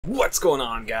What's going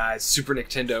on, guys? Super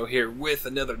Nintendo here with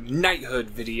another Knighthood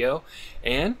video,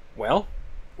 and, well,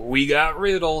 we got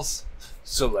riddles,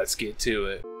 so let's get to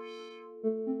it.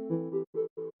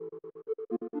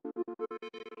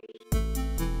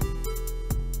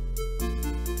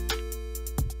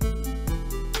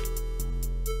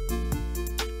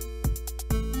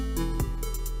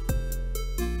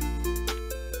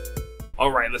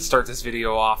 Alright, let's start this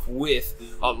video off with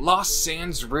a Lost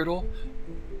Sans riddle.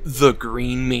 The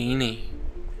Green Meanie.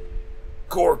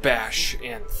 Gorbash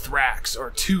and Thrax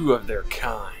are two of their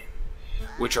kind,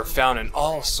 which are found in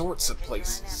all sorts of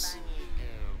places.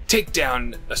 Take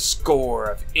down a score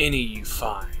of any you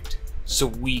find, so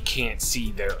we can't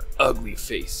see their ugly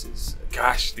faces.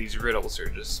 Gosh, these riddles are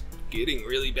just getting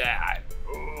really bad.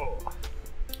 Ugh.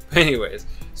 Anyways,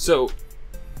 so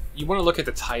you want to look at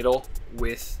the title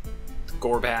with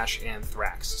Gorbash and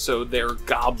Thrax. So they're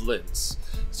goblins.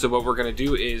 So what we're going to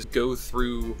do is go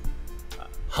through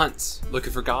hunts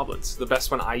looking for goblins. The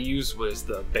best one I used was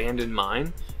the Abandoned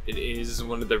Mine. It is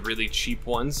one of the really cheap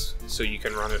ones, so you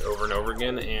can run it over and over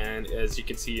again. And as you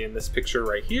can see in this picture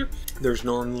right here, there's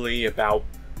normally about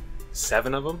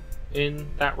 7 of them in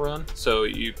that run. So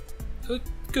it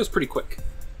goes pretty quick.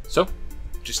 So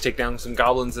just take down some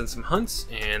goblins and some hunts,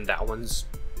 and that one's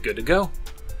good to go.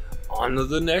 On to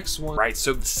the next one. Right,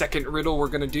 so the second riddle we're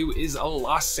gonna do is a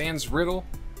Lost Sans riddle.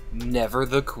 Never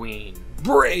the Queen.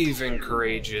 Brave and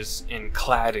courageous and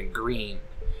clad in green,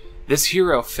 this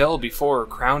hero fell before her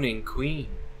crowning queen.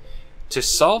 To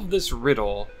solve this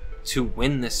riddle, to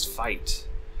win this fight,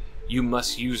 you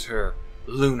must use her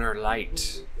lunar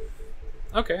light.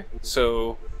 Okay,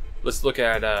 so let's look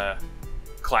at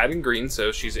clad in green,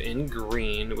 so she's in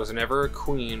green, was never a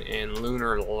queen, and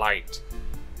lunar light.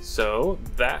 So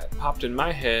that popped in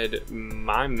my head,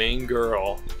 my main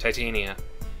girl, Titania.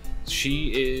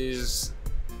 She is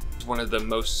one of the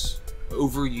most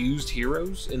overused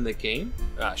heroes in the game.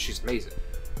 She's amazing.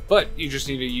 But you just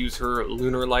need to use her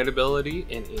lunar light ability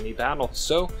in any battle.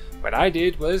 So what I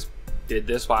did was, did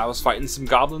this while I was fighting some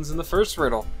goblins in the first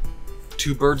riddle.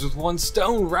 2 birds with 1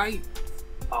 stone, right?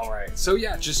 Alright, so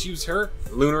yeah, just use her,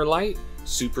 lunar light,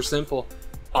 super simple.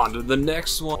 On to the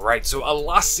next one. Right, so a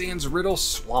Lost Sans riddle,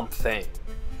 Swamp Thing.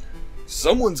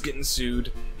 Someone's getting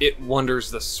sued. It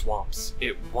wanders the swamps.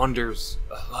 It wanders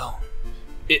alone.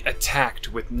 It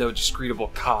attacked with no discreditable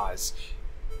cause.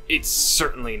 It's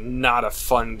certainly not a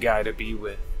fun guy to be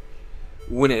with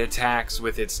when it attacks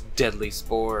with its deadly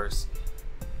spores.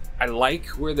 I like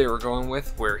where they were going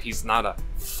with, where he's not a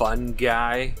fun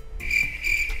guy.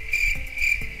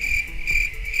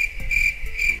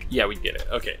 Yeah, we get it.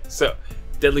 Okay, so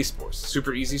deadly spores,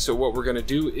 super easy. So what we're gonna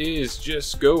do is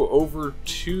just go over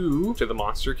to the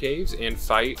monster caves and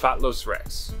fight Fatlos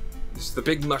Rex. This is the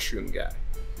big mushroom guy.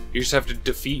 You just have to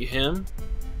defeat him,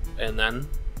 and then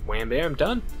wham bam,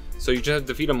 done. So you just have to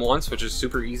defeat him once, which is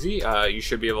super easy. You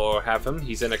should be able to have him.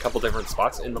 He's in a couple different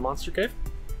spots in the monster cave,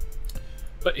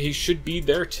 but he should be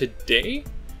there today.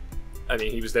 I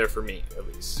mean, he was there for me at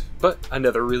least. But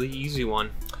another really easy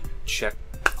one. Check.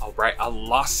 Alright, a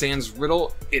Lost Sans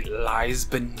riddle, it lies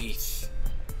beneath.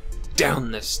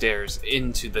 Down the stairs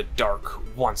into the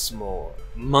dark once more.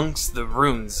 Amongst the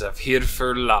ruins of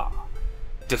Hirfurla.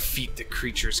 Defeat the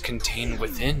creatures contained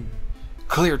within.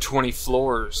 Clear 20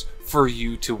 floors for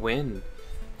you to win.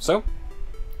 So,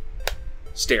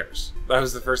 stairs. That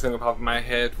was the first thing that popped in my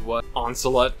head, was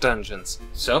Onslaught Dungeons.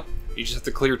 So, you just have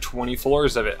to clear 20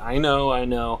 floors of it. I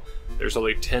know. There's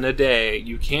only 10 a day.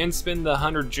 You can spend the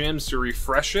 100 gems to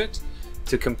refresh it,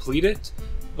 to complete it,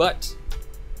 but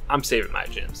I'm saving my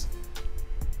gems.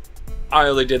 I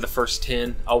only did the first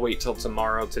 10. I'll wait till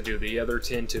tomorrow to do the other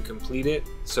 10 to complete it.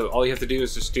 So all you have to do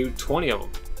is just do 20 of them.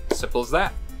 Simple as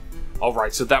that.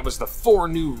 Alright, so that was the 4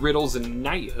 new riddles in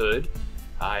Knighthood.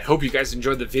 I hope you guys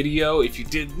enjoyed the video. If you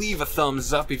did, leave a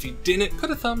thumbs up. If you didn't,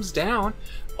 put a thumbs down.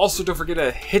 Also, don't forget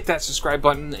to hit that subscribe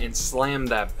button and slam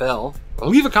that bell.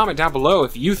 Leave a comment down below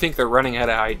if you think they're running out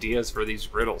of ideas for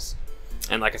these riddles.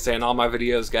 And like I say in all my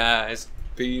videos, guys,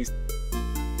 peace.